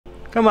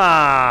Come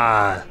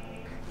on!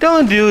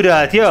 Don't do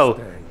that, yo!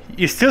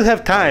 You still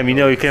have time, you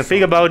know, you can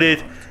think about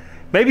it.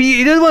 Maybe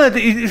you don't want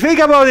to think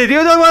about it,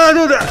 you don't want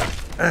to do that!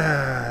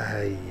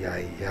 Ay,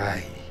 ay,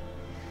 ay.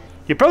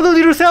 You proud of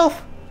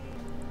yourself?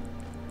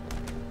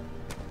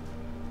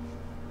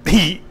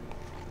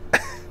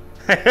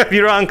 I have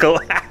your uncle.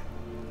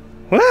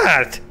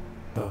 What?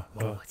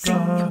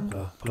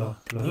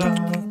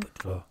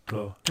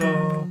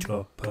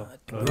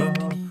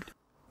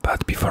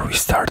 But before we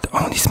start,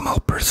 only small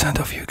percent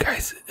of you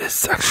guys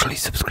is actually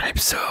subscribed,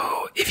 so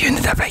if you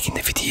ended up liking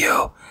the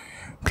video,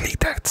 click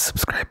that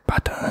subscribe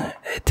button,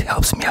 it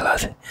helps me a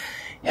lot.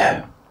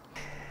 Yeah.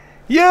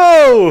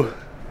 Yo!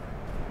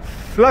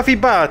 Fluffy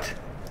Butt!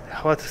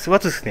 What's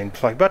his name?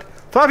 Fluffy Butt?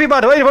 Fluffy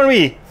Butt, wait for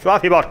me!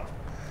 Fluffy Butt!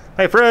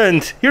 My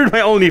friend! You're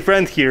my only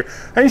friend here.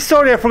 I'm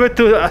sorry I forgot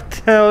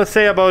to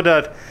say about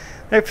that.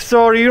 I'm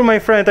sorry, you're my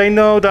friend, I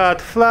know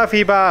that.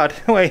 Fluffy Butt!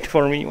 Wait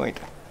for me, wait.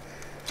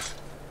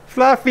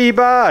 Fluffy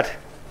Butt!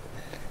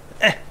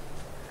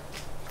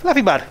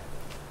 Fluffy Butt!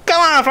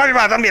 Come on, Fluffy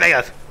Butt, don't be like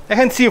that! I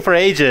haven't seen you for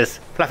ages,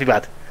 Fluffy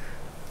Butt!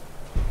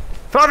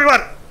 Fluffy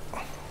Butt!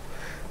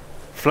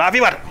 Fluffy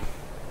Butt!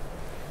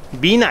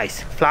 Be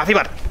nice, Fluffy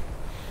Butt!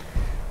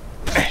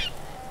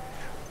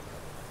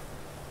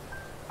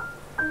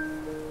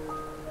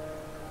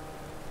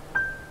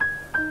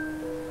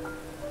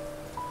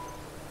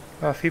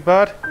 Fluffy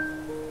Butt?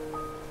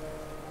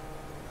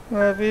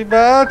 Fluffy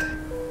Butt?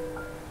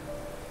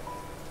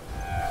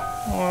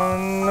 Oh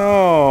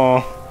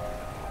no!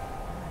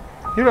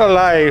 You're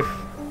alive!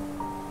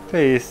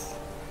 Please.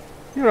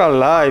 You're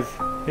alive.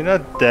 You're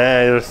not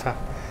dead or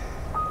something.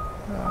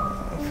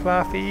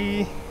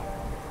 Fluffy.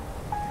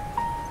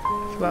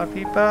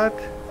 Fluffy Butt.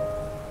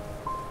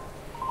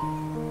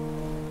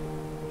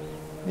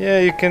 Yeah,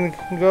 you can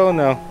go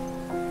now.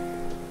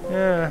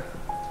 Yeah,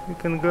 you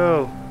can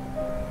go.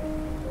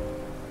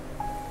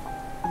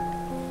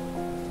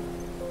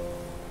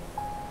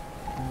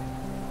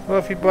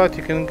 Fluffy Butt,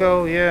 you can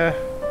go, yeah.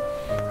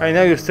 I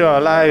know you're still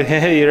alive.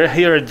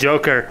 you're a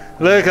joker.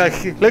 Look at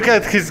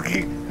his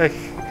like.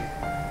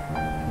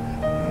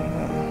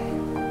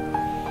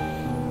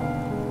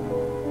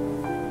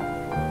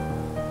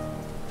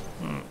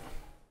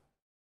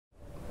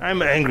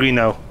 I'm angry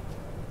now.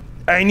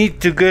 I need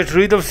to get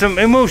rid of some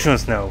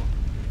emotions now.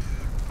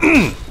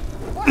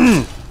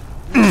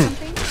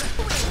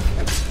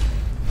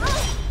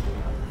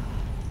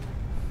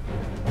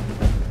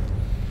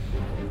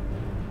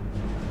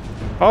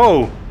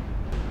 Oh.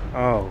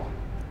 Oh.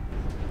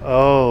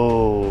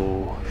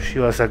 Oh, she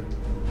was a...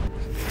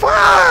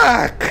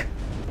 Fuck!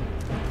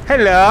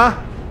 Hello?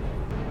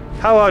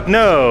 How about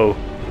no?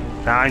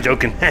 Nah, I'm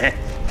joking. Ugh.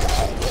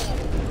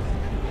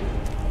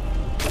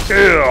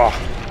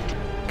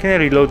 Can I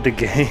reload the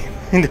game?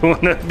 I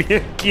don't wanna be a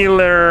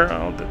killer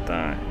all the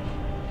time.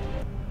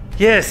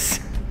 Yes!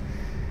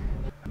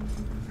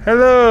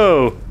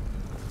 Hello!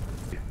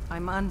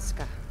 I'm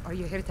Anska. Are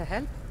you here to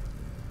help?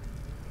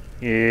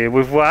 Yeah,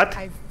 with what?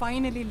 I've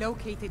finally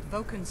located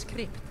Vokun's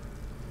crypt.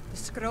 The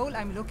scroll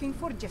I'm looking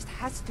for just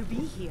has to be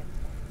here.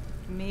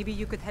 Maybe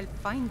you could help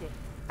find it.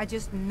 I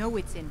just know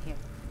it's in here.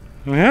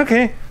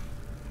 Okay.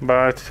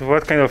 But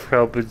what kind of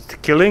help? Is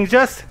killing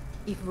just?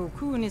 If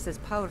Vokun is as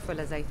powerful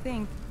as I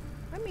think,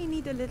 I may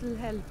need a little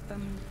help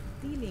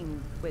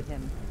dealing with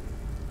him.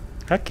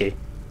 Okay.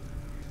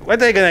 What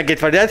are you gonna get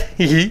for that?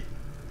 You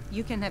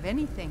can have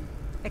anything,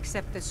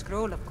 except the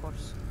scroll, of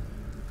course.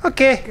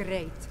 Okay.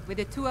 Great. With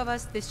the two of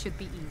us, this should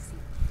be easy.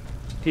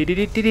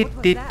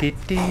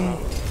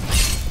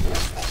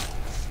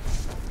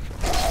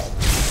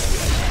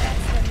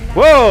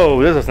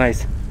 Whoa, that was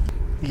nice.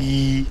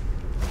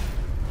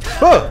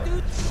 Oh!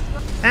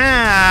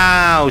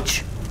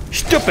 Ouch!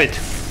 Stupid!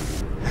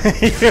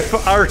 You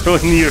have arrow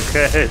in your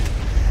head.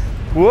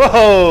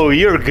 Whoa,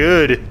 you're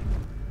good.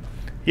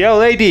 Yo,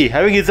 lady,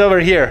 I think it's over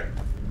here.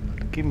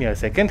 Give me a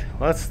second.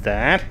 What's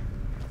that?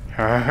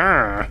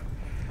 Haha.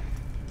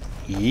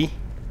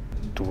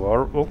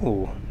 Dwarf.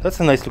 Oh, that's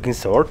a nice looking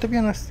sword, to be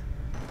honest.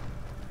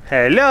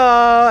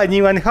 Hello,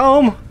 anyone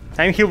home?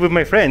 I'm here with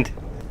my friend.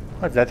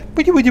 What's that?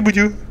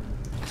 Buju.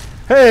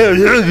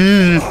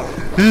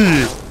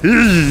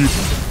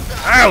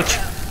 Ouch!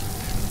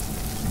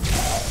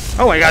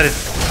 Oh my god,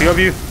 it's three of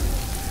you.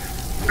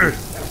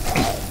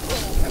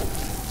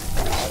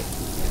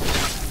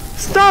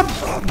 Stop!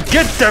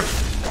 Get the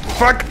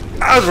fuck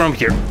out from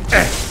here!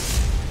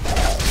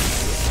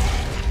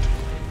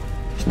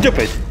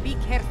 Stupid! Be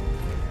careful.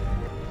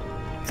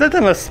 Set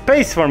them a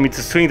space for me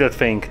to swing that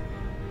thing.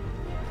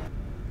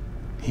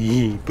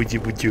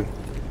 Buju.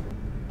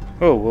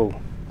 Oh, whoa.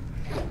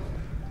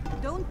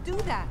 Don't do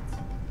that.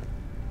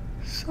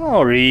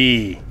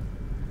 Sorry.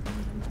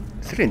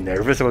 He's really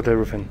nervous about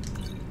everything.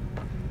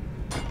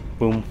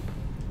 Boom.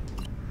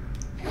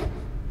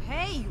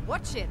 Hey,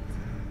 watch it.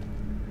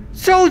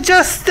 So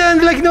just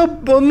stand like no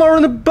more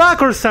on the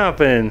back or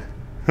something.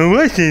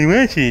 Watch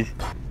it.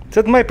 It's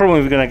not my problem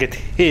if you're gonna get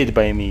hit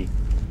by me.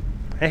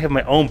 I have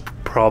my own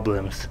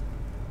problems.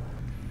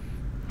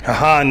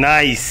 Haha,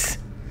 nice.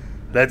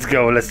 Let's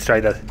go, let's try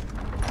that.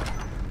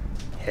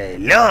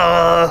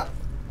 Hello?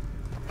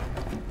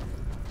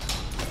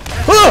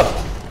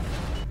 Oh!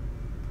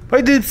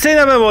 Why did it say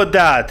nothing about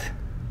that?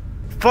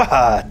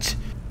 Fudge!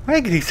 Why am I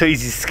getting so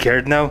easy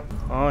scared now?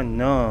 Oh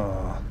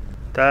no.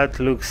 That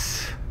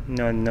looks...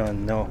 No.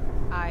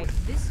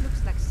 This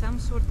looks like some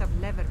sort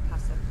of lever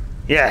puzzle.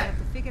 Yeah. I have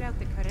to figure out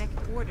the correct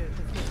order to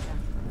flip them.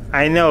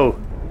 I know.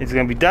 It's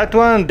gonna be that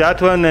one, and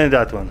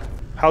that one.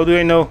 How do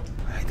I know?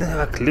 I don't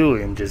have a clue.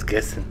 I'm just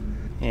guessing.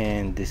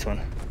 And this one.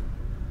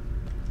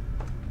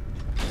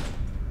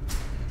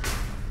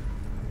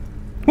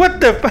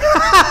 What the f-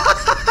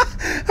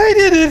 I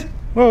did it!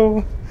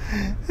 Whoa.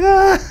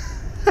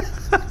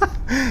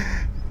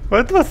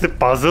 What was the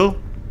puzzle?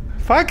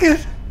 Fuck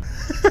it.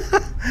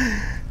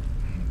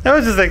 I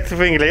was just like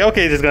thinking like,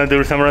 okay, just gonna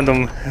do some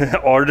random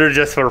order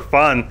just for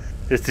fun.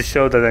 Just to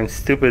show that I'm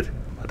stupid.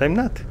 But I'm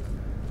not.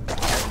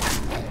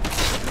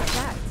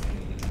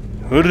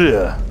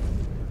 Hurrah.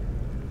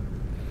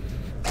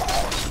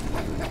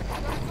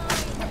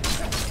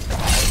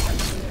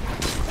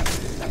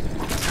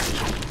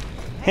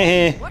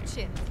 Hey, watch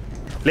it.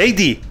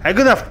 Lady, I'm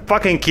gonna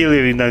fucking kill you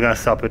if you're not gonna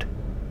stop it.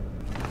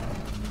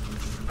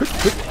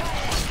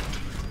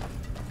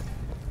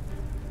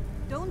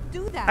 Don't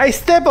do that. I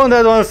step on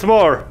that once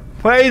more.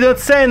 Why you don't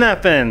say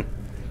nothing?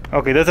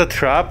 Okay, that's a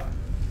trap.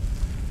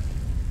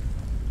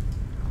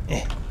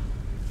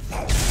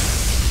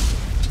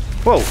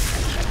 Whoa.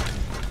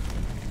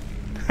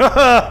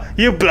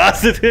 You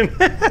blasted him.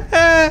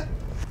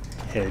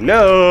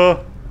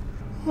 Hello.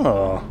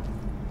 Oh.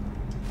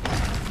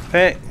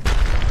 Hey.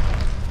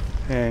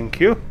 Thank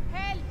you.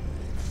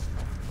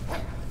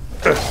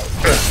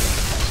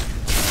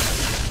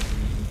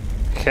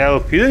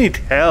 Help. You don't need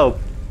help.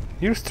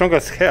 You're strong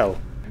as hell.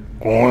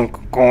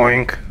 Goink,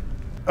 goink.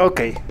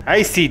 Okay,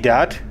 I see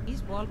that.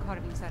 These wall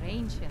carvings are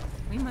ancient.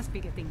 We must be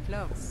getting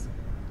close.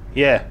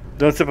 Yeah,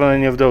 don't step on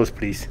any of those,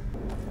 please.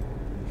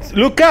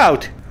 Look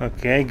out!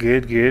 Okay,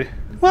 good.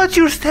 Watch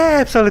your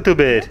steps a little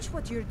bit. Watch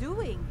what you're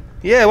doing.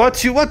 Yeah,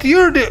 what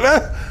you're doing?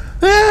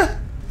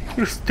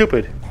 You're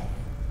stupid.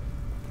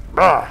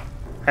 Bah!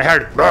 I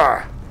heard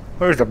bah.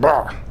 Where's the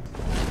bah?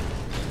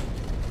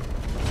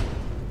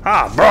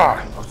 Ah,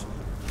 bah!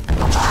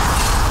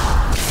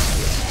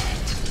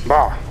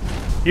 Bah!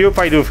 You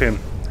fight with him.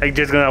 I'm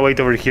just gonna wait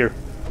over here.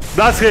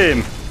 Blast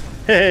him!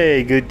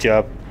 Hey, good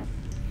job.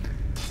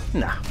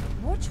 Nah.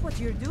 Watch what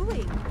you're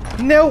doing.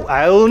 No,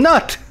 I will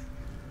not.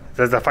 Is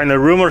that the final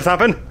room or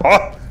something?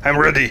 Oh, I'm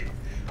ready.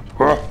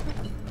 Oh.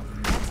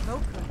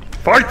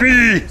 Fight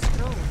me!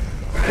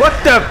 What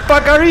the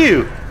fuck are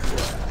you?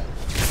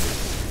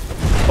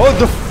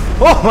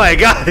 Oh my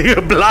god,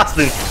 you're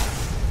blasting.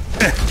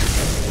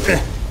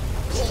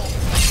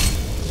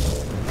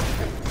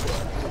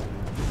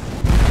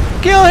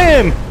 Kill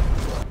him!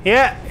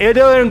 Yeah, you're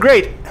doing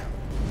great.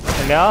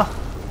 And now?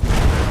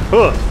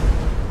 Oh.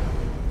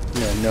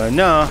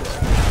 No.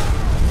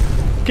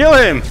 Kill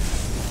him!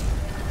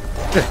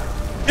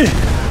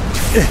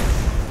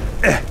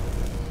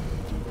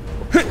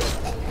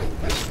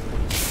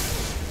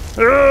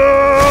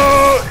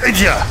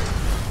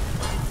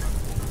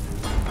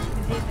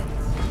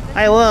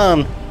 I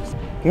won!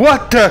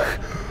 What the?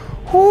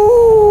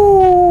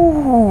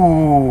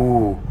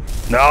 Ooh.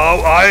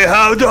 Now I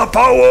have the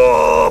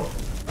power!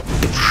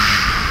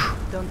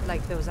 Don't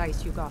like those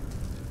eyes you got.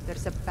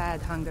 There's a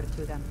bad hunger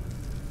to them.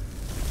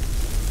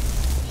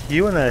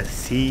 You wanna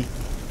see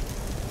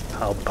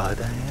how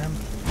bad I am?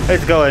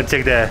 Let's go and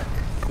check the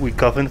wee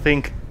coffin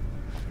thing.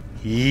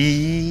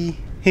 It's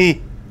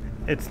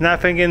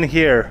nothing in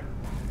here.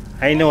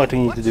 I know what we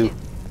need to do.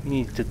 We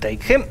need to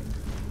take him.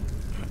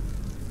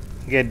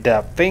 Get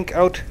the thing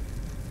out.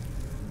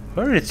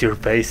 Where is your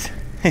face?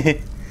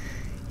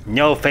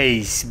 No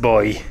face,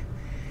 boy.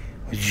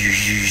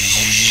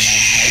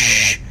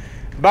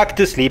 Back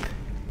to sleep.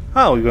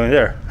 Oh, we're going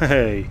there.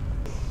 Hey.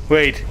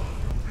 Wait.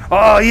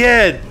 Oh,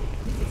 yeah!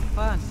 It's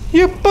fun.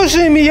 You're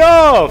pushing me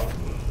off!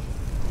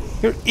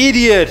 You're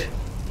idiot!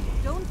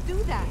 Don't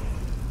do that.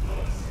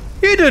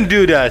 You don't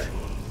do that!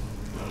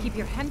 Keep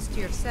your hands to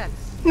yourself.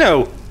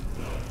 No!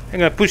 I'm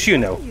gonna push you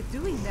now. What are you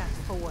doing that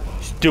for?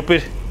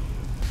 Stupid.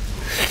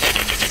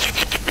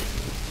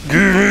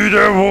 Give me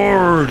the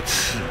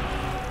words!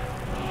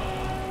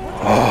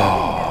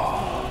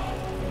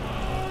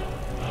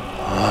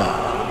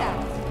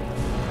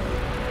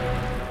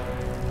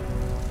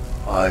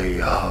 I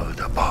have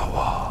the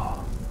power.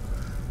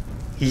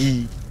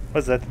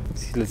 What's that?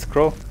 See, let's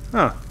scroll.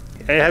 Oh,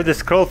 I have the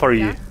scroll for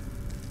you. Yeah?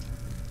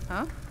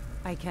 Huh?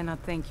 I cannot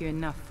thank you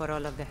enough for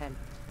all of the help.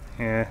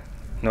 Yeah,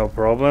 no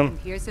problem. And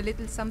here's a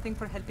little something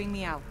for helping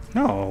me out.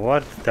 No,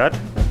 what's that?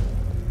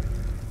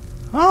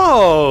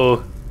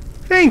 Oh,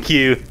 thank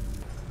you.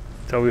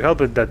 So we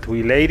helped that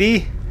wee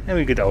lady, and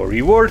we get our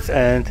rewards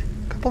and a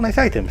couple nice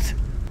items.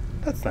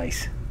 That's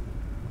nice.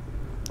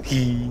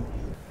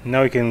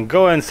 Now we can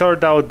go and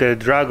sort out the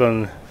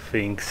dragon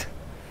things.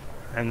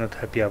 I'm not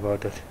happy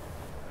about it.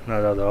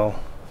 Not at all.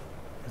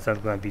 It's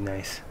not gonna be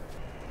nice.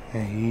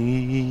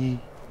 I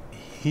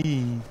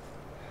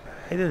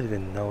don't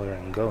even know where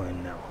I'm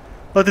going now.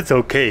 But it's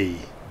okay.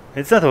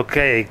 It's not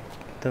okay. I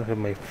don't have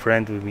my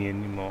friend with me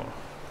anymore.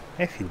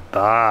 I feel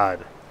bad.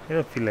 I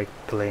don't feel like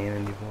playing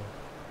anymore.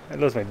 I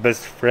lost my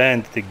best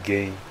friend to the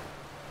game.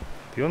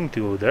 Do you want me to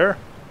go there?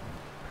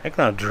 I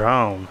cannot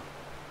drown.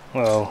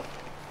 Well,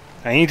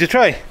 I need to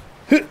try.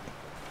 Oh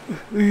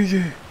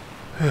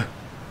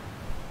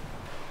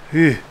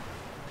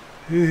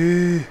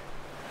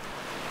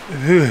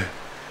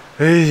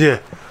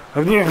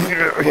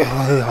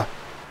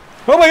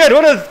my god,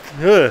 what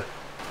a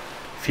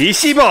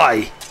fishy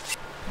boy!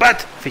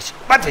 But fishy,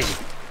 but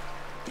fishy.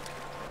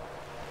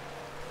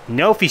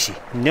 No fishy.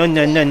 No,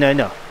 no, no, no,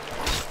 no.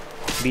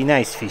 Be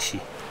nice, fishy.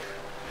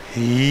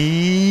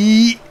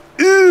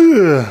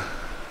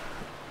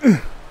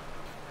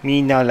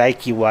 Me no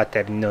like you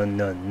water. No,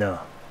 no, no.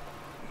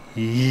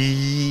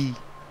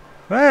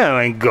 Where am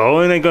I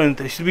going?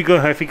 I should be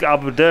going, I think,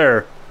 up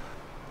there.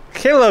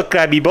 Hello,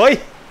 crabby boy.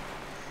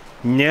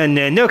 No,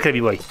 no, no, crabby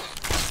boy.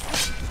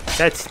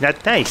 That's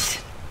not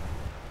nice.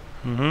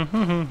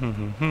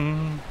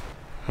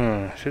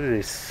 Should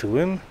I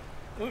swim?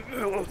 I'm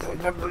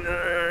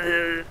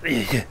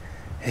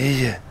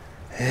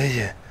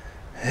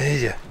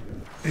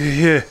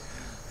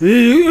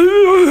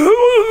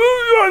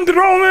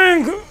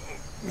drowning.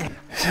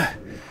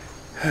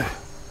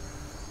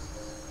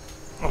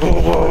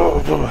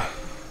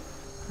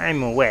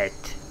 I'm wet.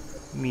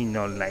 Me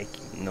not like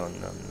it. No,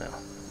 no, no.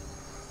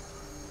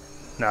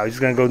 Now we're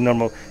just gonna go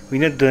normal.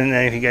 We're not doing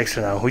anything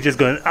extra now. We're just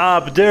going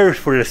up there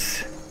for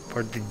this,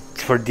 for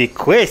the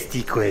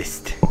questy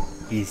quest.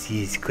 Yes,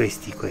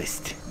 questy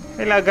quest.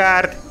 Hello,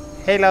 guard.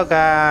 Hello,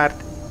 guard.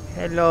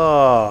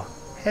 Hello.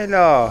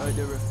 Hello.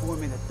 They're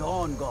reforming a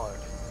Dawn Guard.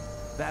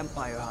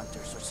 Vampire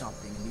hunters or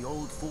something in the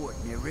old fort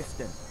near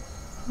Riften.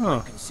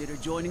 Huh. Consider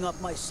joining up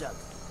myself.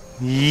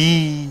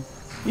 Yee.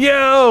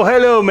 Yo,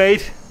 hello,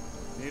 mate.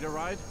 Need a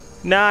ride?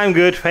 Nah, I'm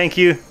good, thank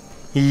you.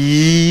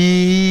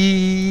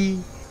 Yee.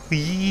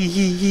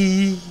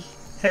 Yee.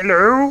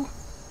 Hello.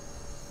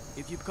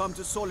 If you've come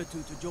to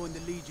Solitude to join the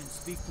Legion,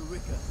 speak to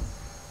Rika.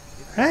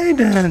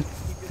 I'm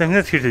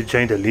not here to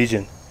join the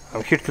Legion.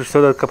 I'm here to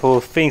sort out a couple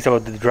of things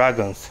about the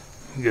dragons.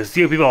 Because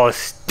you people are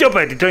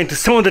stupid trying to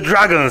summon the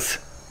dragons!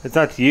 It's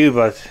not you,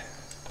 but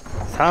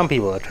some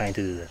people are trying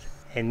to do that.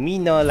 And me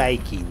no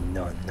like it,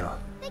 no, no.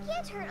 They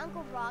can't hurt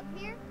Uncle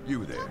Rogmir.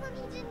 You there. Tell them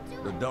he didn't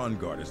do The it. Dawn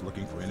Guard is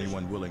looking for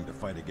anyone willing to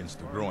fight against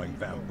the growing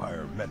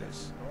vampire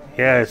menace.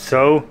 Yeah,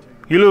 so?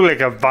 You look like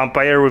a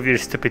vampire with your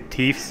stupid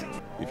teeth.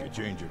 If you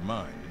change your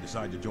mind and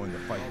decide to join the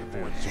fight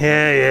before it's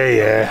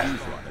Yeah. Use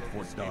one at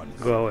Fort Dawn.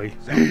 Go away.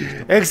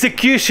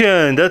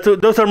 Execution!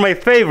 Those are my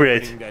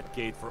favorite. Opening that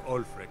gate for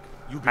Ulfric.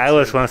 You I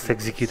was betrayed once the people of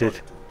executed.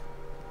 Solitude.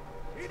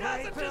 He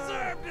doesn't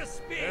deserve to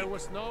speak. There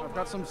was no. I've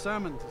got some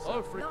salmon to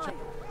Ulfric.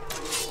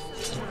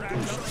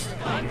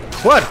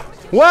 What?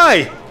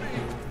 Why?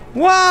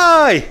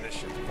 Why?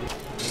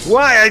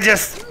 Why? I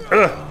just.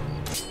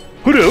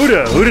 Huda.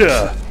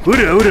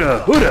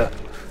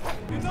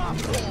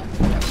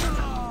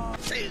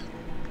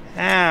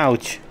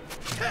 Ouch.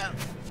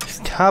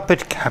 Stop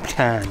it,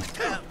 Captain.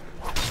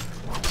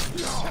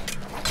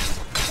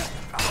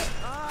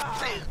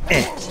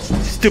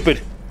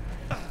 Stupid.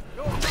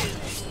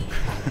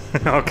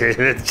 Okay,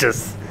 let's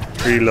just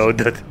reload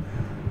that.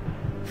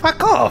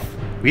 Fuck off.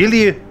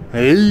 Really?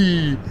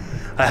 Hey,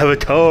 I have a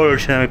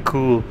torch and I'm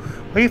cool.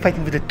 Why are you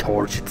fighting with a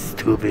torch? It's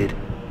stupid.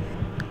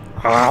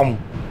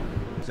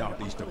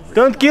 Southeast of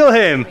Don't kill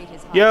him!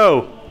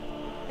 Yo!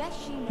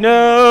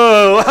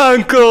 No,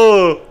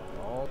 uncle!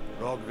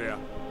 Rogver,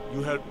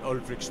 you helped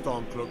Ulfric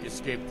Stormcloak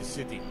escape the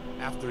city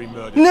after he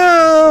murdered.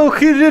 No,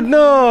 he did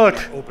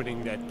not!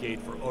 Opening that gate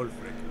for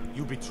Ulfric,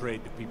 you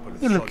betrayed the people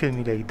of You look at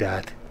Solitude. me like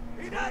that.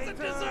 He doesn't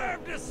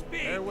deserve to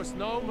speak. There was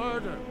no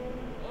murder.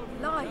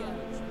 Liar.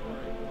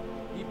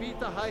 He beat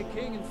the High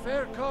King in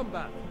fair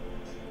combat.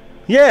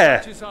 Yeah!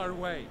 Such is our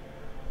way.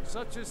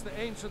 Such is the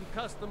ancient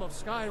custom of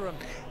Skyrim.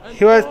 And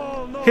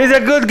He's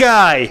a good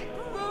guy!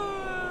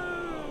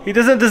 He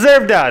doesn't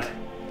deserve that!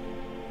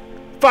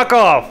 Fuck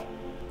off!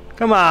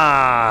 Come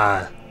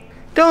on!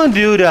 Don't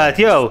do that,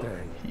 yo!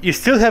 You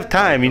still have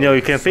time, you know,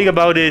 you can think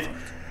about it.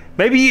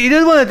 Maybe you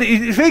don't want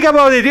to think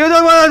about it, you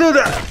don't want to do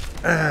that!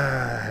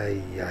 Ay.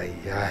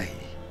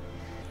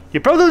 You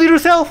proud of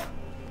yourself?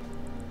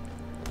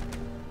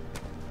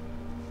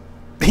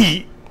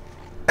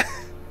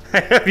 I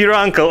have your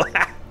uncle.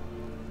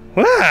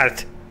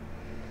 What?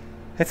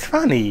 It's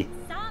funny.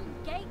 Some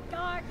gate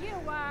guard you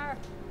were.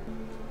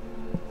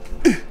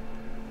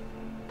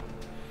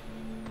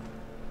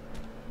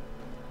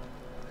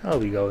 How are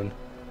we going?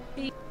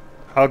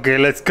 Okay,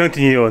 let's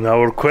continue on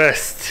our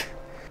quest.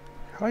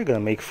 How are you gonna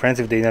make friends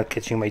if they're not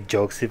catching my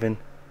jokes even?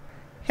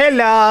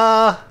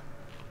 Hello!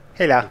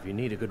 Hello. If you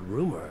need a good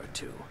rumor or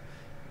two,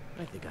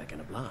 I think I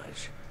can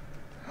oblige.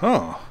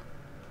 Oh.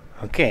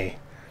 Okay.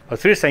 But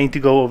first I need to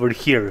go over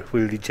here.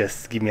 Will you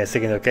just give me a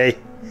second, okay?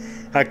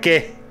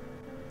 Okay.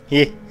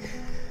 Yeah.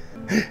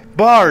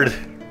 Bard!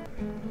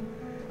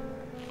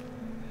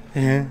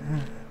 Yeah.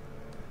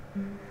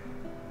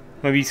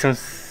 Maybe some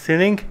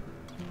singing?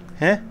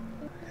 Huh?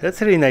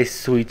 That's a really nice,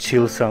 sweet,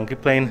 chill song.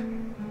 Keep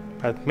playing.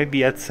 But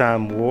maybe add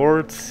some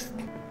words,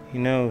 you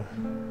know,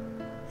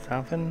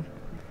 something.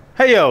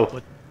 Hey yo!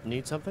 What?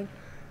 Need something?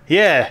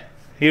 Yeah,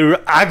 you're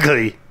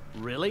ugly.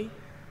 Really?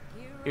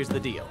 Here's the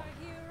deal.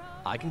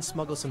 I can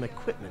smuggle some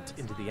equipment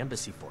into the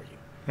embassy for you.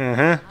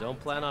 Don't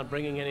plan on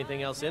bringing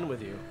anything else in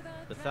with you.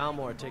 The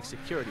Thalmor takes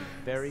security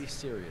very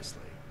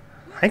seriously.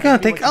 I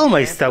gotta take all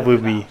my stuff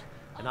with me.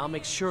 And I'll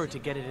make sure to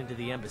get it into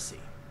the embassy.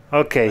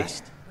 Okay, The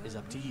rest is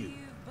up to you.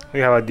 we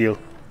have a deal.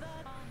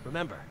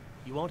 Remember,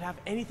 you won't have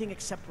anything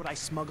except what I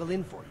smuggle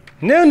in for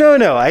you.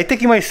 No, I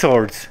taking my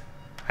swords.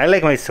 I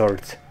like my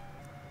swords.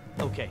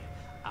 Okay,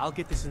 I'll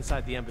get this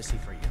inside the embassy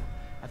for you.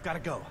 I've gotta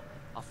go.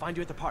 I'll find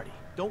you at the party.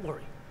 Don't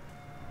worry.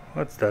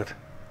 What's that?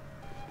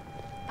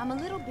 I'm a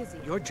little busy.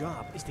 Your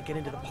job is to get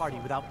into the party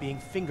without being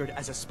fingered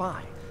as a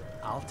spy.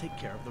 I'll take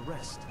care of the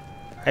rest.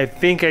 I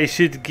think I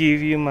should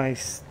give you my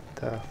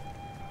stuff.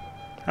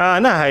 Ah,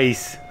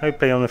 nice. I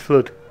play on the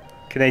flute.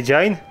 Can I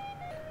join?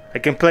 I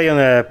can play on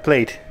a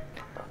plate.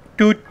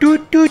 Do do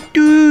do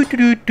do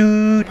do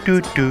do do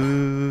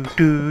do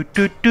do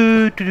do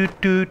do do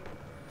do.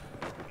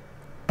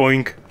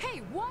 Boink.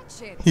 Hey,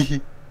 watch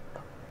it!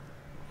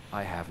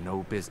 I have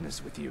no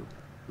business with you.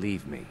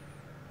 Leave me.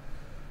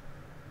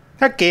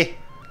 Okay.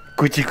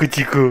 Kuchi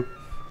kuchi ku.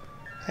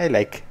 I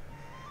like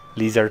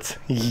lizards.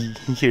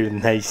 You're a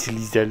nice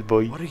lizard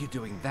boy. What are you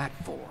doing that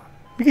for?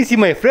 Because you're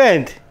my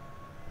friend.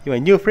 You're my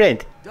new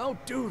friend.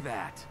 Don't do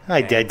that. Ah,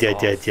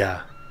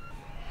 ja.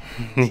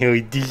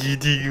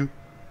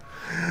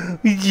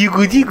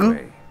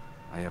 Anyway,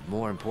 I have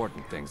more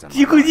important things on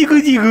my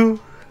mind.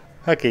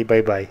 Okay,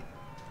 bye.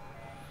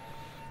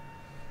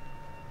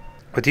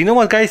 But you know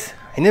what, guys?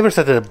 I never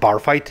started a bar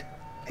fight.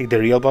 Like the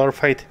real bar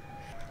fight.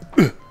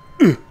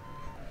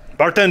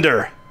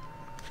 Bartender!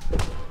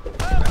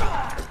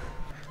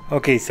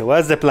 Okay, so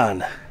what's the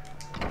plan?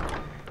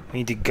 We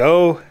need to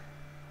go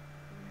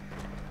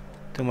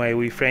to my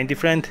wee friendy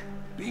friend.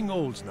 Being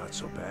old's not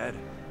so bad.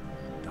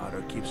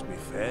 Daughter keeps me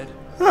fed.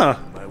 Huh.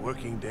 My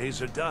working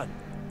days are done.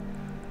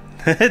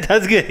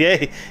 That's good,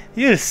 yeah.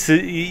 You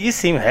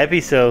seem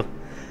happy, so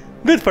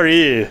good for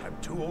you. I'm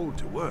too old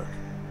to work.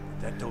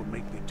 But that don't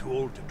make me too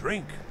old to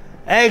drink.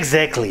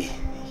 Exactly.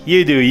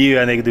 You do you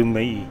and I do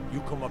me.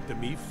 You come up to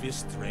me,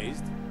 fists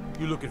raised.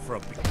 You looking for a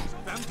big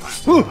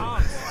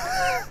vampire?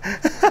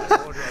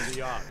 Order of the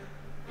yard.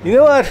 You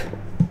know what?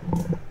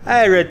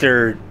 I'd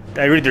rather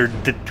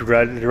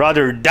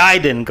die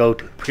than go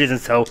to prison,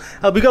 so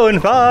I'll be going.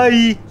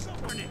 Bye.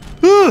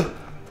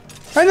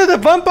 I'm not a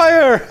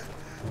vampire.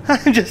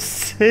 I'm just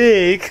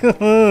sick.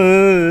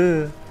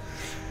 No.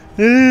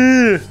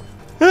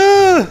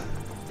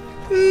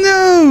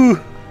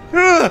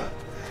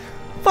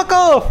 Fuck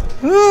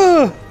off.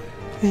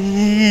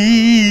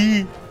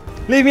 Leave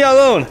me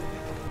alone.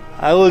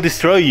 I will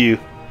destroy you.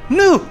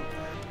 No.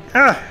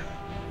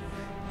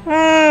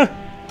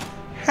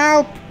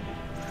 Help.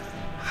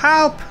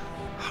 Help.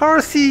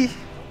 Horsey.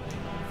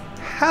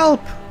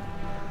 Help.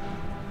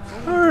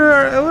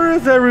 Where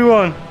is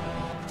everyone?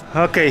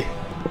 Okay.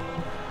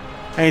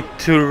 I need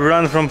to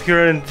run from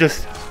here and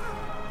just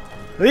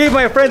leave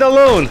my friend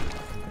alone.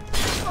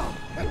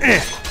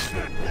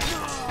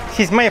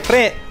 He's my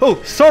friend.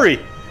 Oh, sorry.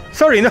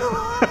 Sorry, no.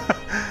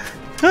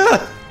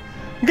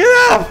 Get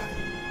up.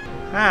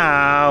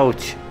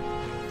 Ouch.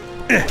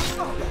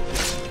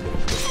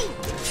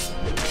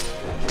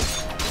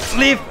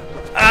 Leave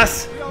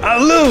us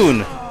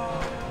alone.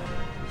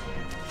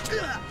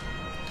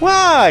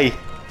 Why?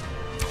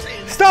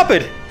 Stop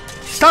it.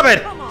 Stop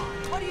it.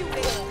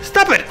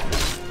 Stop it.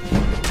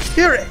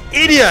 You're an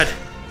idiot.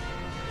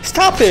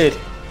 Stop it.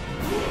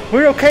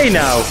 We're okay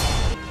now.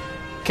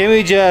 Can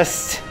we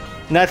just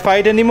not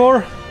fight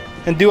anymore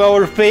and do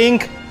our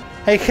thing?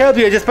 I helped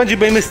you. I just punched you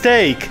by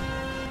mistake.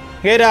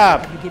 Get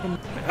up.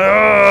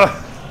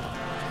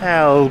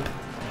 Help.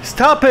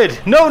 Stop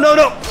it. No.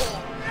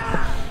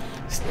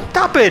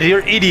 Stop it, you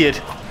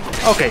idiot.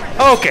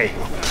 Okay.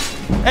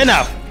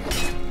 Enough.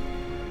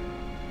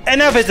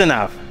 Enough is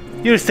enough.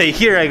 You stay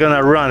here, I'm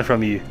gonna run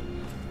from you.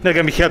 Not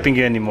gonna be helping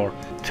you anymore.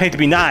 Trying to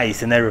be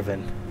nice and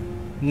everything.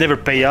 Never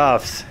pay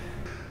offs.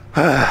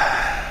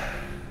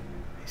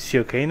 Is she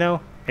okay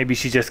now? Maybe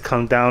she just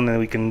calmed down and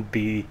we can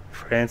be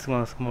friends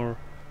once more.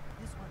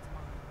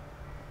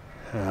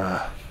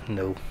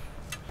 No.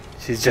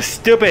 She's just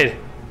stupid.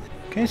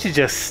 Can't she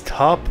just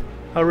stop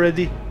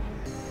already?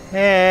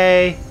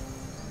 Hey.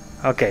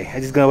 Okay,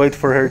 I'm just gonna wait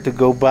for her to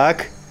go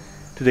back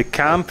to the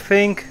camp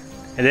thing.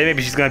 And then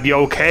maybe she's gonna be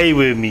okay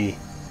with me.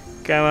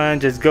 Come on,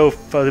 just go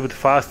a little bit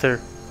faster.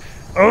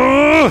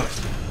 Oh!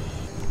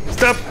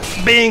 Stop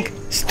being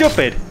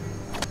stupid.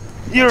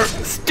 You're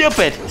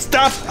stupid.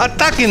 Stop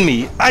attacking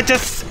me. I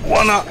just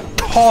wanna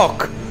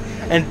talk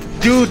and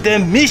do the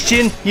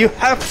mission you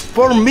have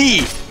for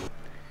me.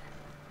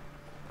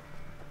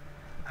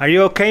 Are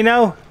you okay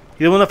now?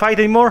 You don't wanna fight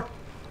anymore?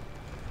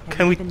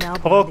 Can we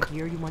talk? The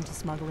gear you want to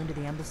smuggle into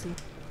the embassy?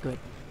 Good.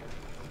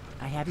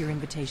 I have your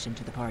invitation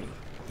to the party.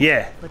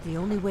 Yeah. But the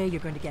only way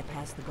you're going to get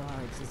past the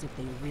guards is if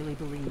they really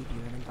believe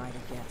you're an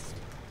invited guest.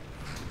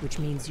 Which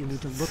means you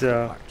need to look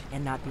the part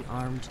and not be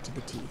armed to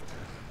the teeth.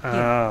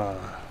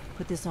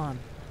 Put this on.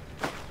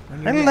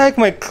 I like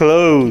my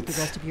clothes. Keep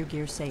the rest of your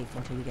gear safe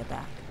until you get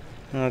back.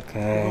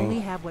 Okay. We'll only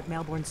have what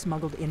Malborn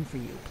smuggled in for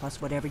you,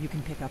 plus whatever you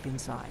can pick up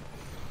inside.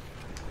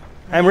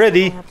 I'm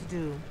ready. Have to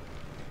do.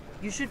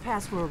 You should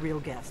pass for a real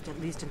guest, at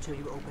least until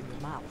you open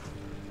your mouth.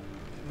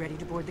 Ready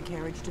to board the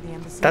carriage to the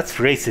embassy? That's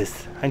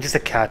racist. I'm just a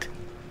cat.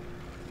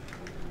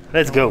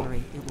 Let's Don't go.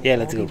 worry, it will Yeah,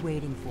 let's all go. be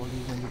waiting for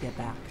you when you get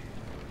back.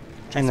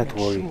 I'm Just not make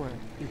worried. Sure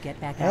you get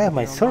back I out have of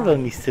my there sword alive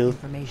on me with the still.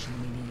 Information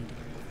we need.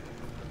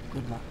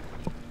 Good luck.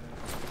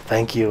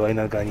 Thank you. I'm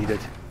not gonna need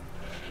it.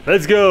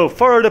 Let's go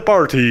for the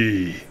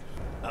party.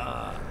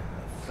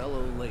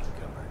 Fellow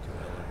latecomer to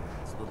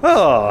Ellen.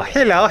 Oh,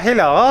 hello,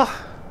 hello.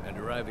 And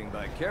arriving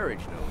by carriage,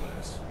 no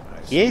less.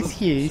 Yes,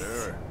 salute you, yes.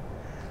 sir.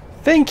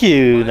 Thank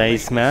you, My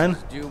nice man.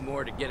 lateness is due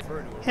more to get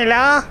her to a-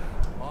 Hello.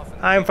 Often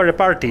I'm for the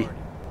party.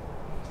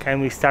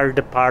 Can we start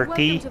the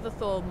party? Welcome to the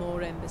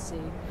Thalmor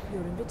Embassy.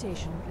 Your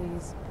invitation,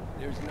 please.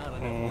 There's not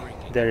enough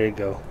drinking. There you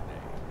go.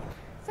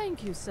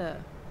 Thank you, sir.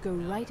 Go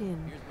right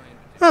in.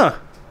 Huh.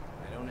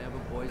 I don't have a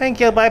voice. Thank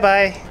you. Bye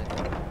bye.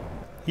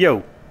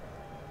 Yo.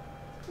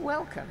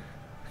 Welcome.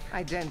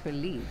 I don't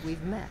believe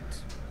we've met.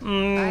 I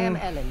am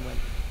Mm, Ellenwood,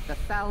 the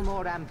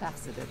Thalmor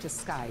ambassador to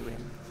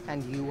Skyrim.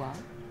 And you are?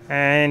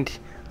 and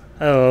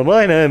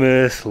my name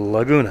is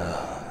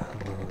Laguna.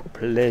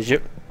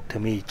 Pleasure to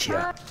meet you.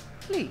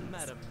 Please,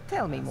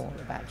 tell me more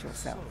about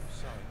yourself.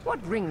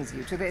 What brings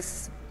you to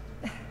this...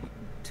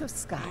 to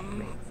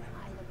Skyrim?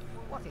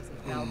 What is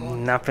it, Malborn?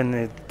 Nothing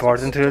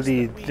important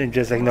really.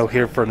 Just like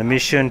here for the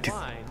mission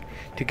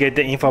to get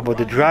the info about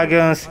the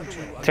dragons,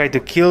 try to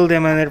kill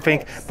them and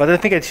everything. But I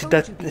think I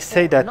should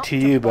say that to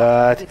you.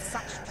 But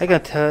I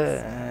got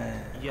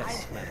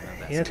Yes, Madam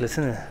you're not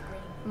listening.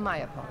 My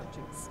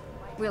apologies.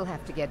 We'll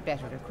have to get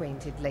better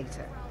acquainted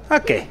later.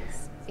 Okay.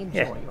 Please, enjoy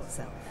Yeah.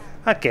 yourself.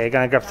 Okay, I'm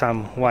gonna grab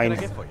some What can I wine.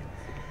 get for you?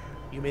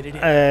 You made it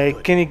in.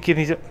 Good. Can you give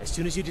me some? As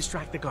soon as you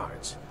distract the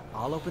guards,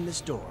 I'll open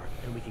this door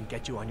and we can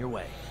get you on your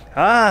way.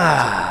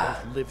 Ah.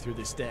 Both live through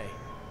this day.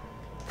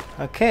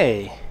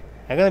 Okay.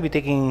 I'm gonna be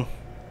taking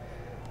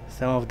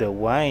some of the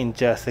wine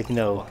just like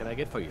What can I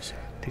get for you, sir?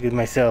 to get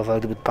myself a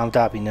little bit pumped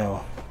up,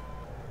 Don't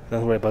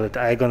worry about it.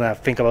 I'm gonna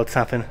think about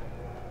something.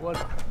 What?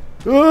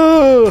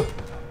 Oh!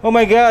 Oh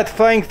my god,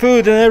 flying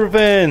food and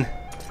everything!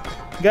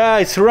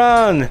 Guys,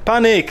 run!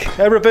 Panic!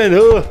 Everything!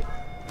 Oh!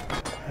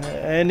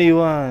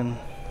 Anyone.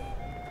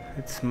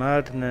 It's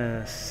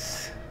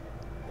madness.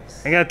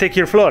 I'm gonna take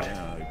your float.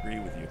 Yeah, I agree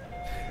with you.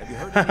 Have you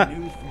heard any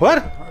news from What?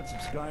 other parts of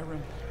Skyrim?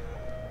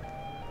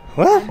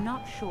 What? I'm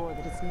not sure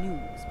that it's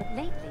news, but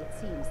lately it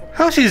seems that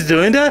How she's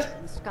doing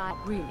that? the sky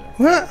really a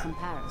What? fair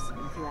comparison,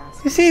 if you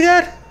ask You see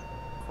that?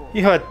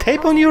 You have a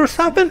tape on you or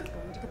something?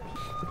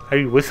 Are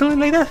you whistling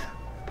like that?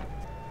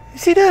 You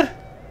see that?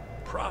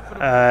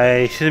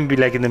 I shouldn't be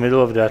like in the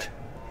middle of that.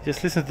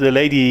 Just listen to the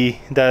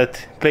lady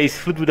that plays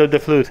flute without the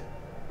flute.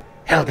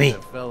 Help me. What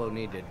does a fellow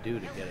need to do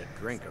to get a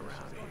drink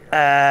around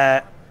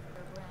here?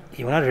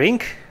 You wanna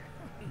drink?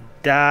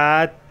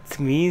 That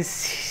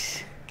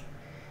means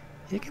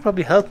you can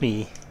probably help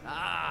me.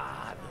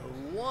 Ah,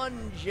 the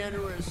one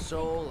generous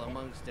soul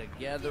amongst a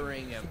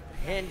gathering of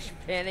pinch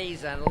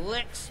pennies and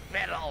lick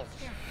spittles.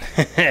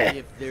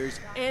 If there's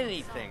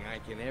anything I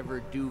can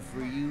ever do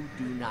for you,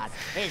 do not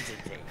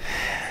hesitate.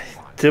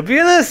 To be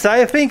honest,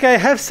 I think I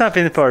have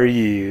something for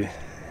you.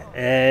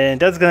 And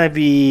that's gonna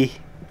be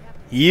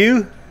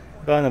you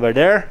going over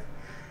there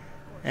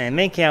and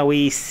making a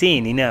wee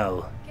scene,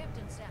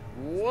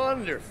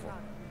 Wonderful.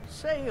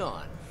 Say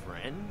on,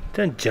 friend.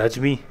 Don't judge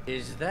me.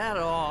 Is that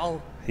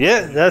all?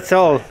 Yeah, that's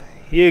all.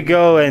 You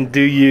go and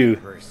do you.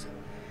 Person.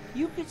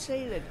 You could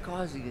say that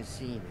causing a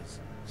scene is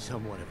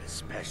somewhat of a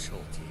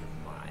specialty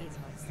of mine.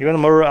 You want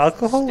more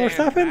alcohol or Stand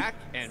something? back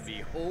and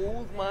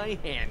behold my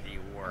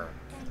handiwork.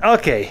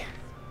 Okay.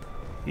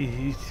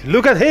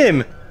 Look at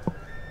him!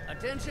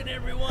 Attention,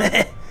 everyone.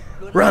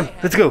 Could Run! I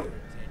have Let's go! your attention,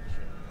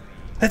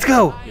 please? Let's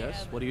go!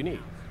 Yes, what do you need?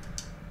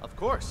 Of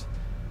course.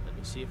 Let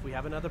me see if we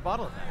have another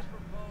bottle of that.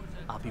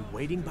 I'll be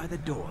waiting by the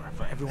door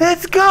for everyone.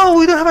 Let's go!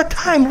 We don't have a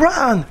time!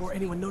 Run! Before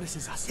anyone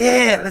notices us.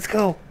 Yeah, let's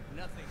go!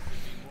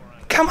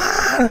 Come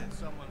on!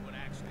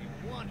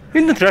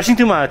 You're not rushing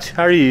too much,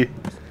 are you?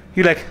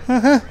 You're like,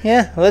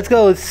 yeah, let's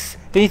go.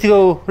 We need to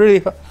go really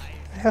fast.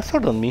 I have a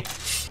sword on me.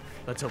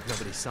 Let's hope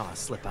nobody saw us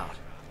slip out.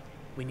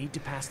 We need to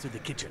pass through the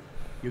kitchen.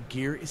 Your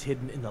gear is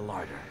hidden in the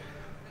larder.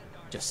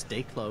 Just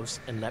stay close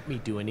and let me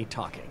do any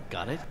talking.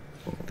 Got it?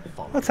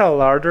 Follow What's a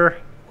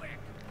larder?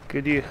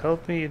 Could you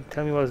help me and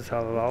tell me what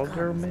a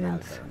larder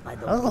means?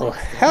 Oh,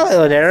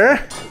 hello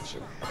there,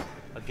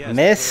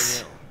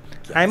 miss.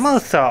 I'm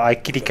also a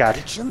kitty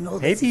cat.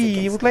 Maybe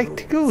you would like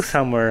to go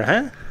somewhere,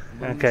 huh?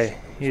 Okay,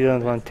 you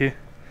don't want to.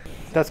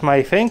 That's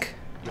my thing.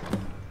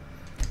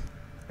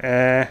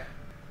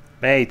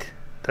 Wait,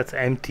 that's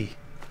empty.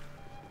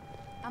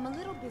 I'm a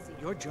little busy.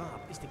 Your job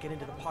is to get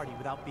into the party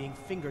without being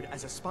fingered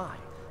as a spy.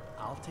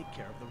 I'll take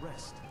care of the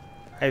rest.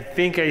 I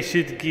think I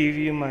should give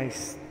you my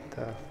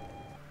stuff.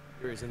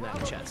 Here's in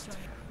that chest.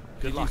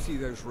 Good Did luck. you see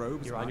those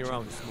robes? You're on your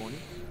own this morning.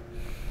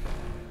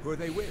 Who are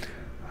they with?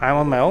 I'm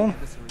on my own.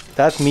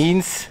 That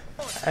means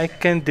I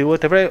can do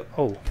whatever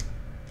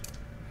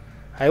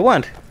I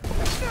want.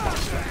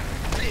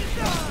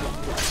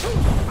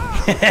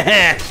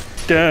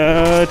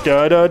 Da,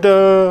 da, da,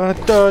 da,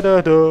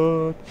 da,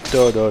 da,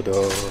 da, da,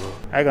 da.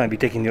 I'm gonna be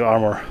taking new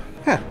armor.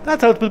 Huh,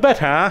 that's a little bit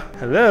better, huh?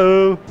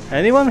 Hello?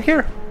 Anyone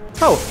here?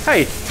 Oh,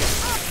 hey!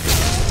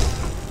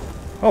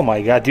 Oh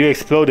my god, you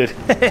exploded.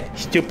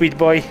 Stupid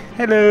boy.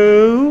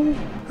 Hello?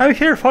 I'm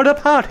here for the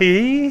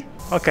party.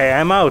 Okay,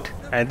 I'm out.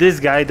 And this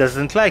guy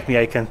doesn't like me,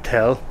 I can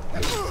tell.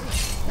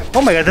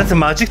 Oh my god, that's a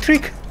magic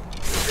trick?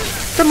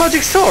 It's a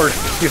magic sword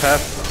you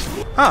have.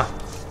 Ah.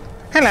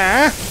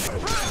 Hello?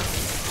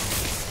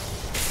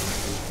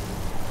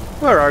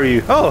 Where are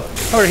you? Oh,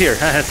 over here.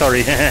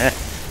 Sorry.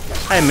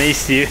 I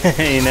missed you,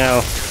 you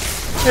know.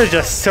 You're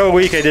just so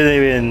weak I didn't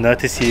even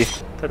notice you.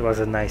 That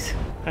wasn't nice.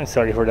 I'm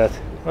sorry for that.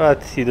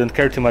 But you don't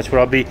care too much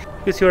probably,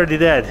 because you're already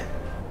dead.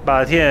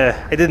 But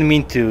yeah, I didn't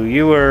mean to.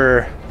 You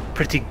were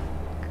pretty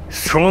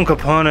strong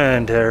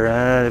opponent there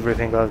and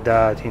everything like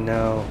that, you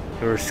know.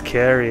 You were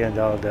scary and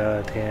all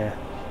that, yeah.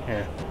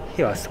 Yeah.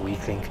 He was a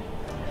weakling.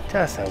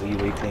 Just a wee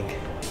weakling.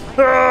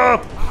 Ah!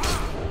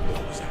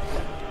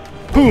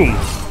 Boom!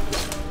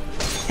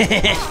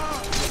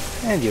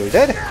 And you're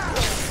dead.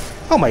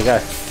 Oh my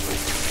god.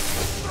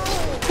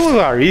 Who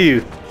are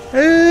you?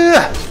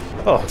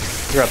 Oh,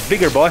 you're a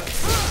bigger boy.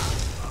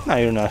 No,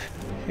 you're not.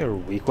 You're a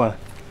weak one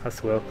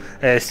as well.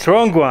 A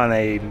strong one,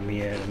 I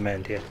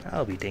meant, yeah.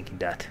 I'll be taking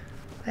that.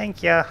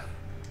 Thank ya.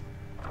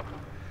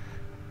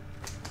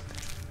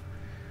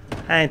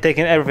 I'm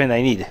taking everything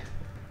I need.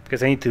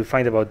 Because I need to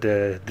find about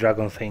the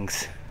dragon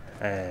things.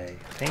 I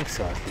think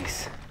so, at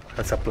least.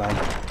 That's a plan.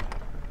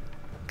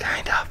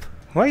 Kind of.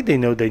 Why they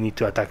know they need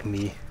to attack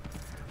me?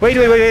 Wait,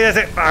 that's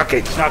it.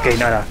 Okay,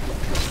 no.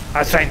 I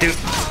was trying to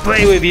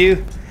play with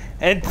you.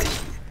 And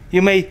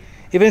you may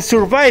even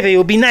survive, it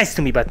will be nice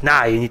to me, but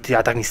nah, you need to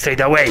attack me straight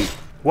away.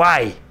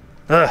 Why?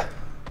 Ugh,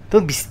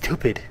 don't be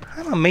stupid.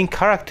 I'm a main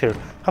character.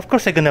 Of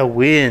course I'm gonna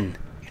win.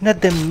 You're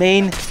not the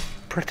main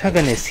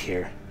protagonist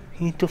here.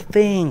 You need to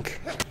think.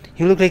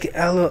 You look like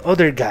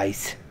other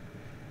guys.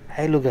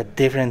 I look at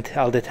different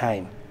all the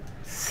time.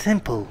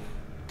 Simple.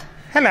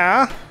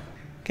 Hello?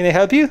 Can I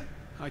help you?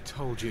 I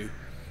told you.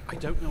 I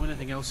don't know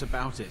anything else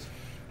about it.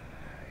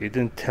 You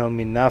didn't tell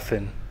me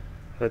nothing.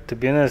 But to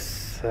be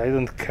honest, I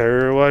don't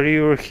care why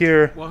you were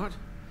here. What?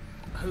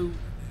 Who?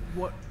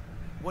 What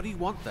do you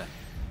want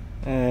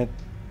then?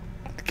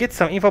 Get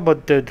some info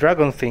about the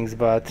dragon things,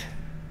 but...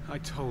 I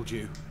told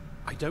you.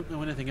 I don't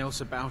know anything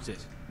else about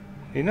it.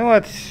 You know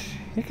what?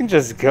 You can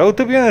just go,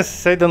 to be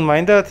honest. I don't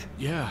mind that.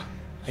 Yeah.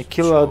 I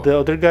kill out the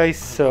other guys,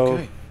 so...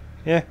 Okay.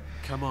 Yeah.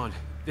 Come on.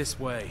 This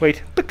way.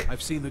 Wait.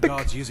 I've seen the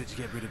guards use it to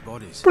get rid of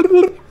bodies.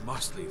 It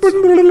must lead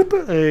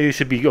somewhere. You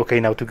should be okay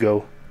now to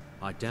go.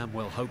 I damn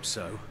well hope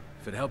so.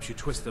 If it helps you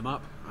twist them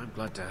up, I'm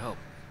glad to help.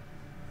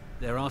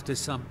 They're after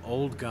some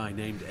old guy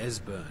named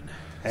Esbern.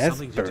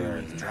 Something to do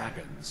with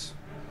dragons.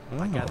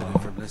 I gathered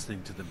it from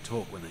listening to them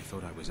talk when they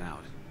thought I was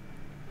out.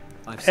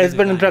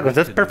 Esbern and dragons,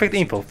 that's perfect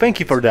info. Thank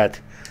you for that.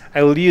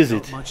 I will use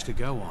it. Not much to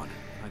go on.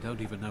 I don't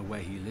even know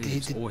where he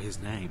lives or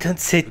his name. Don't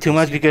say too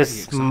much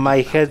because my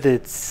head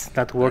it's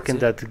not working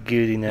that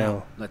good, you know.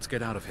 Now, let's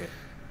get out of here.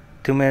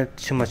 Too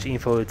much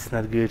info, it's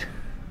not good.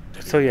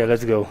 So yeah,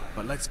 let's go.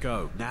 But let's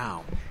go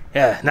now.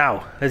 Yeah,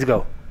 now let's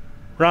go.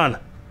 Run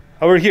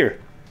over here.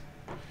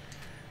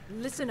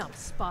 Listen up,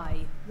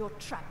 spy. You're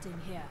trapped in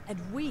here, and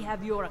we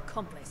have your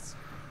accomplice.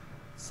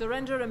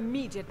 Surrender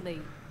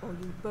immediately, or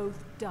you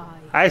both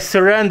die. I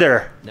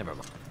surrender. Never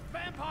mind.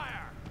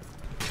 Vampire!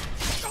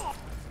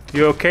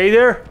 You okay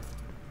there?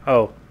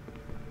 Oh.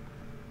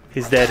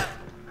 He's dead.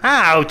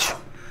 Ouch!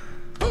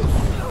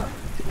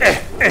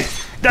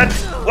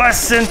 That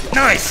wasn't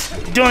nice!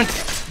 Don't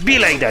be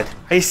like that!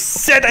 I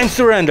said I'm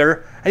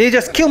surrender, and you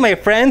just kill my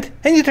friend,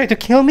 and you try to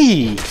kill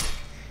me!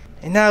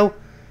 And now,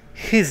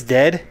 he's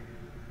dead,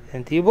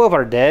 and you both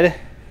are dead,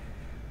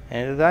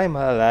 and I'm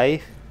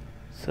alive.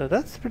 So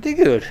that's pretty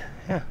good,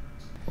 yeah.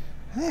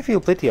 I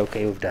feel pretty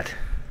okay with that.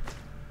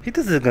 He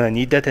doesn't gonna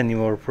need that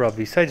anymore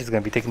probably, so I'm just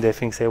gonna be taking the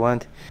things I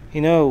want.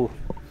 You know,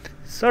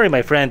 sorry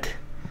my friend,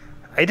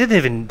 I didn't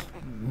even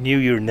knew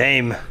your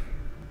name,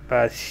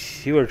 but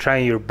you were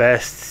trying your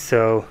best,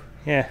 so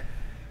yeah,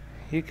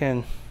 you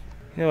can,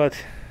 you know what,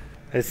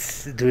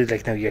 let's do it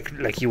like now,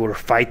 like you were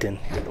fighting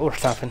or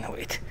something.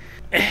 Wait.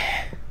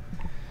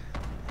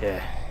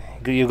 Yeah,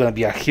 you're gonna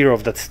be a hero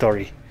of that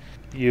story.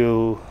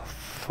 You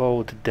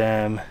fought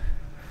them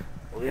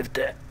with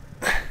the,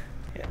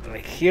 yeah,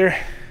 like here.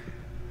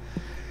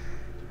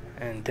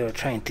 And they were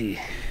trying to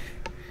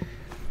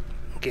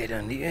get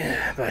on the,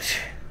 but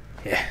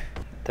yeah,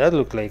 that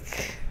looked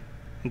like,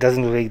 it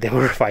doesn't look like they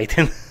were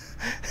fighting.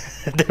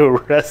 They were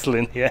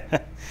wrestling, yeah.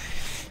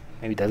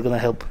 Maybe that's gonna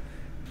help.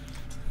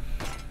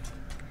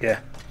 Yeah.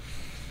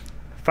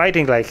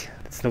 Fighting like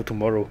it's no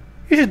tomorrow.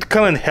 You should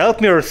come and help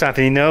me or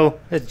something, you know?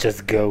 Let's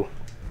just go.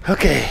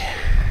 Okay.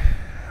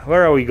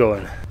 Where are we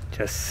going?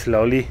 Just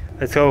slowly.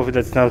 Let's hope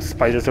that's no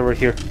spiders over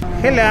here.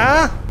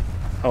 Hello?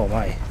 Oh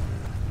my.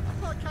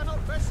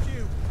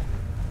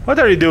 What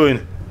are you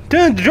doing?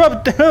 Don't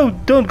drop. No,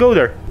 don't go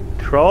there.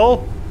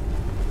 Troll.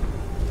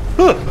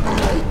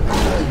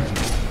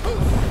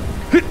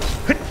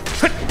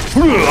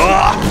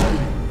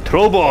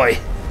 Troll boy.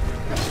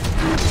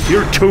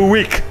 You're too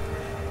weak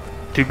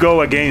to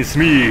go against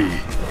me.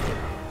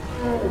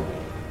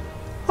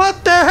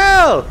 What the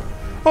hell?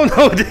 Oh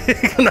no,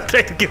 they're gonna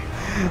try to kill.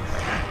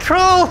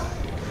 Troll!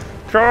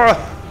 Troll!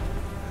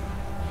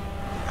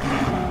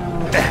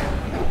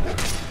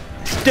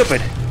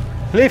 Stupid!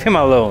 Leave him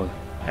alone.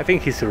 I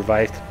think he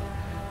survived.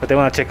 But I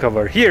wanna check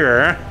over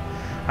here.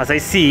 As I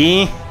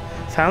see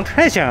some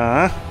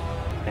treasure.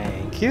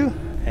 Thank you.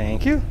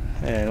 Thank you.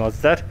 And what's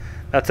that?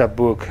 That's a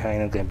book. I'm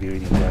not gonna be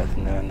reading that.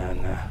 No, no,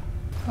 no.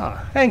 Oh,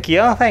 thank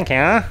you. Thank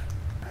you.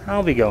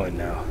 I'll be going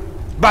now.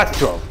 But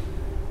Troll!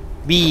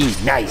 Be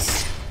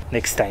nice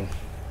next time.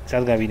 It's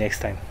not gonna be next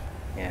time.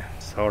 Yeah,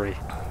 sorry.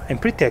 I'm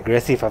pretty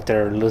aggressive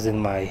after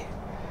losing my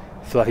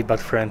fluffy butt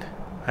friend.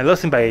 I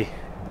lost him by,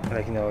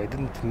 like, you know, I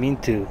didn't mean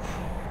to.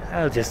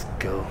 I'll just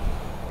go.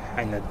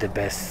 I'm not the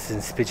best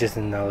in speeches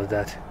and all of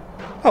that.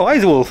 Oh,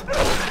 Ice Wolf!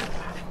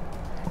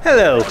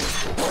 Hello!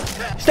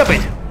 Stop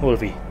it,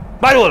 Wolfie!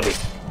 Bye, Wolfie!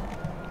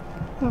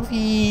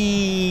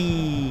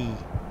 Wolfie!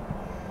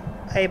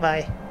 Bye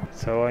bye.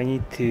 So I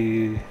need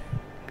to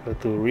go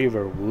to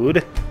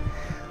Riverwood.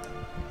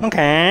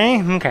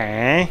 Okay,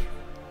 okay.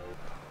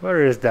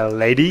 Where is that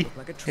lady?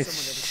 Is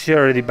she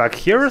already back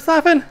here or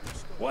something?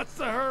 What's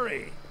the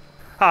hurry?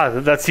 Ah,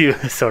 that's you.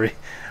 Sorry.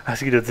 I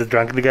think that's the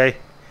drunk guy.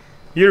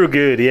 You're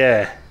good,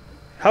 yeah.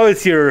 How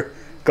is your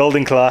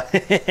golden claw?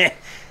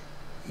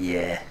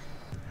 Yeah.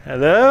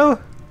 Hello?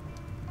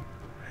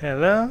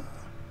 Hello?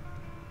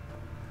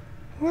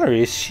 Where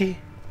is she?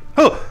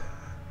 Oh!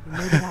 You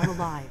made it out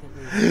alive, at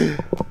least.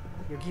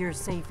 Your gear's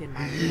safe in my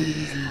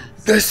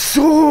house. The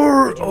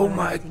sword! Oh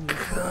my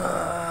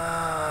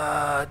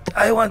god!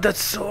 I want that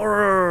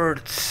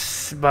sword!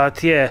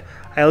 But yeah,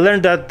 I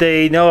learned that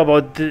they know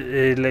about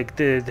like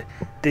they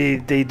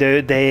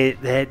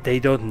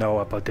don't know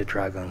about the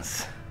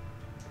dragons.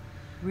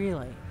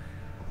 Really?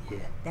 Yeah.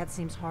 That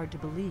seems hard to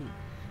believe.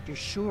 You're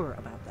sure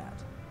about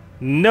that?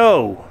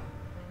 No!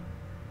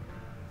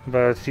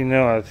 But you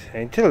know what,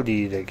 I told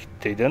you, like,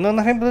 they don't know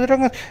nothing about the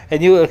dragons,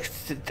 and you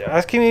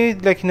asking me,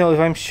 like, you know, if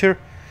I'm sure,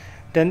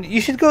 then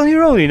you should go on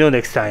your own, you know,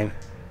 next time.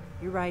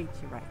 You're right,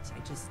 I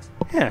just...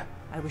 Yeah.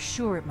 I was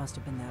sure it must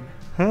have been them.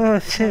 Oh,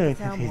 sure, It's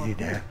easy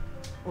there.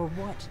 Or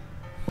what?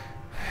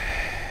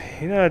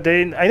 You know,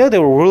 I know they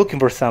were looking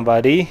for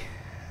somebody,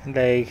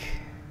 like,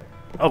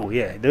 oh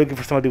yeah, they're looking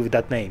for somebody with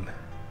that name.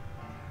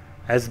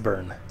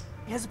 Esbern.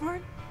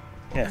 Esbern?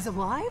 Yeah. He's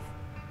alive?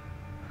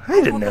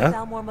 I didn't know.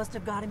 Thalmor must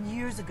have got him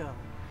years ago.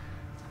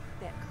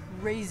 That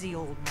crazy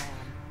old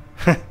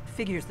man.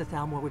 Figures the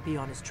Thalmor would be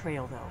on his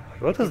trail, though.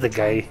 What was the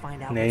guy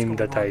name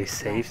that I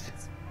saved?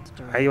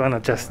 I wanna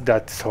just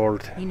that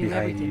sword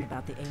behind you.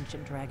 About the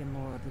ancient dragon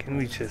lore of the Can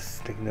we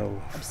just, like,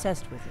 no,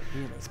 obsessed with it,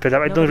 really. Sped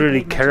up. I don't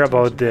really care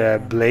about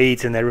the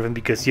blades and everything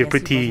because you're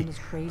pretty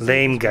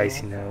lame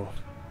guys, you know.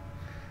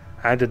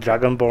 I'm the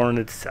Dragonborn.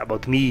 It's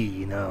about me,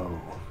 you know.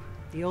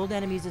 The old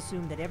enemies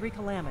assume that every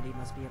calamity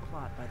must be a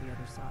plot by the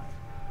other side.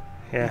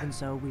 Yeah, even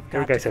so, we've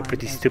your got guys to are find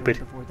pretty Esbern stupid.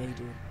 Before they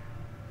do.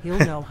 He'll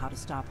know how to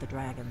stop the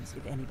dragons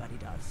if anybody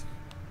does.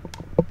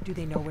 Do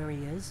they know where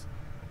he is?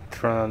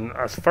 From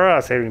as far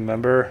as I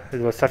remember,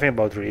 it was something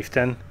about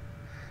Riften.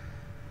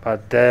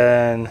 But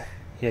then,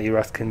 yeah, you're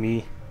asking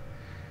me.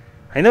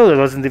 I know that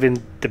wasn't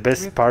even the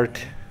best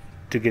part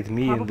to get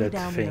me in that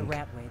down thing. In the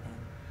Ratway, then.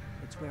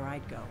 It's where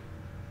I'd go.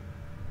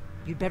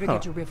 You'd better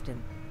get to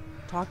Riften.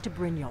 Talk to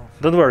Brynjolf.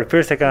 Don't worry,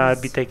 first I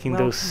gotta be taking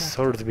those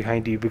swords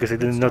behind you because I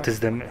didn't notice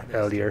them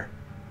earlier.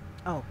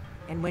 Oh,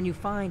 and when you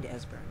find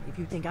Esbern, if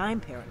you think I'm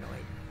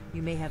paranoid,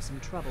 you may have some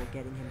trouble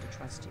getting him to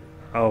trust you.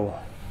 Oh.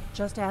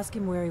 Just ask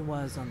him where he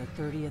was on the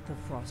 30th of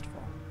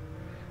Frostfall.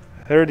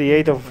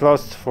 38th of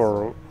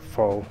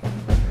Frostfall.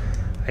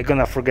 I'm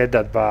gonna forget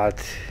that,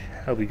 but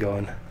I'll be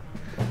going.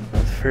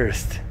 But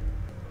first.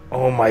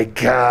 Oh my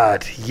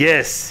god,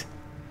 yes!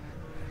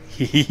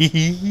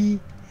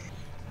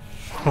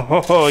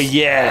 Oh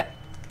yeah!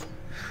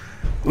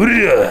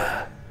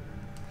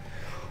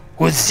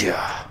 What's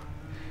ya?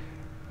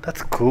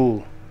 That's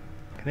cool.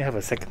 Can I have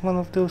a second one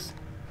of those?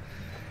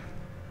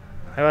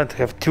 I want to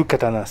have 2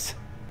 katanas.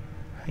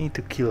 I need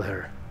to kill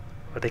her,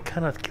 but I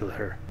cannot kill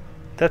her.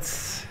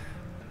 That's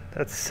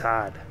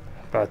sad.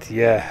 But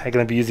yeah, I'm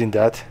gonna be using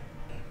that.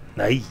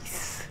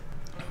 Nice.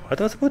 What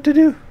was I supposed to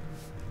do?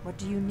 What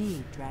do you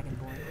need,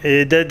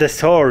 Dragonborn? The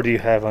sword you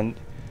have on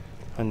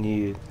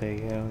you. Like,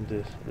 you know,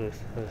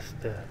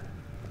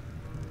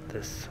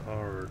 the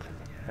sword.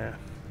 Yeah.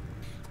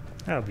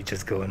 I'll be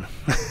just going.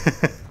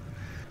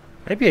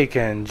 Maybe I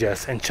can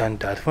just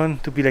enchant that one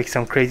to be like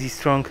some crazy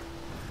strong.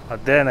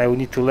 But then I will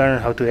need to learn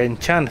how to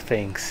enchant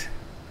things.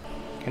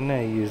 Can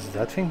I use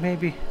that thing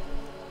maybe?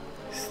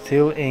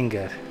 Steel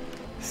ingot.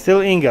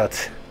 Steel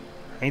ingots.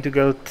 I need to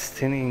go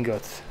steel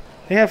ingots.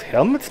 They have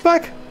helmets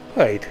back?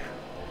 Wait.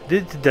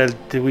 Did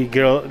the wee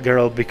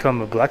girl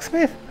become a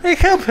blacksmith? I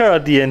helped her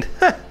at the end.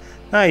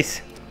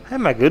 Nice.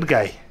 I'm a good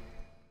guy.